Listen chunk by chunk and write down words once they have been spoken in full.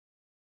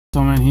So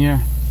I'm in here.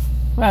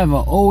 I have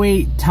a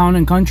 08 Town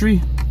and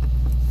Country.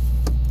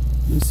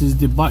 This is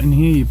the button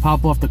here. You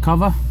pop off the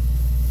cover.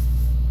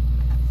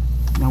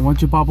 Now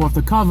once you pop off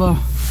the cover,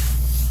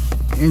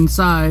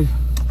 inside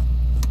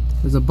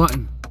there's a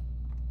button.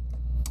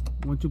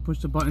 Once you push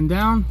the button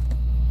down,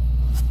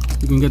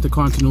 you can get the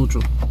car into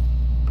neutral.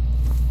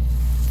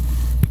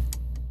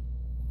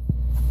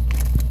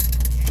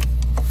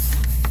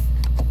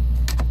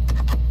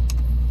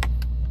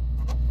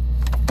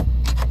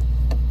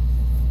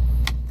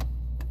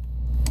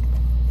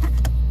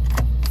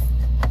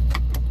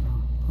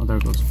 Oh, there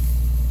it goes.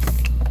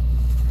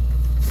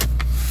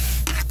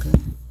 Okay.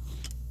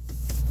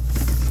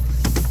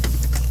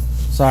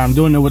 Sorry, I'm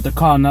doing it with the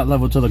car not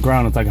level to the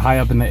ground. It's like high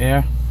up in the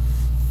air.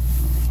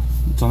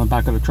 It's on the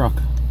back of the truck.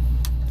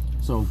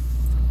 So,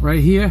 right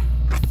here,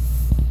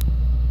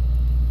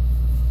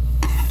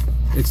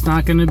 it's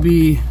not going to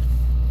be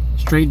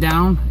straight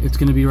down. It's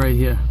going to be right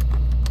here.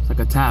 It's like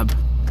a tab.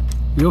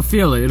 You'll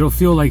feel it. It'll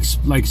feel like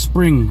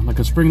spring, like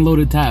a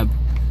spring-loaded tab.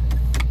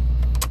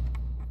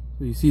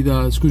 So you see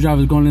the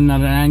screwdriver is going in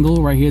at an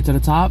angle right here to the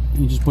top,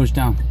 and you just push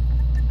down.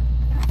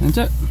 That's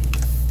it.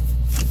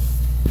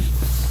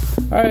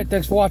 Alright,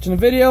 thanks for watching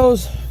the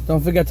videos.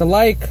 Don't forget to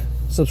like,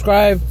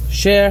 subscribe,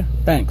 share.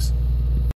 Thanks.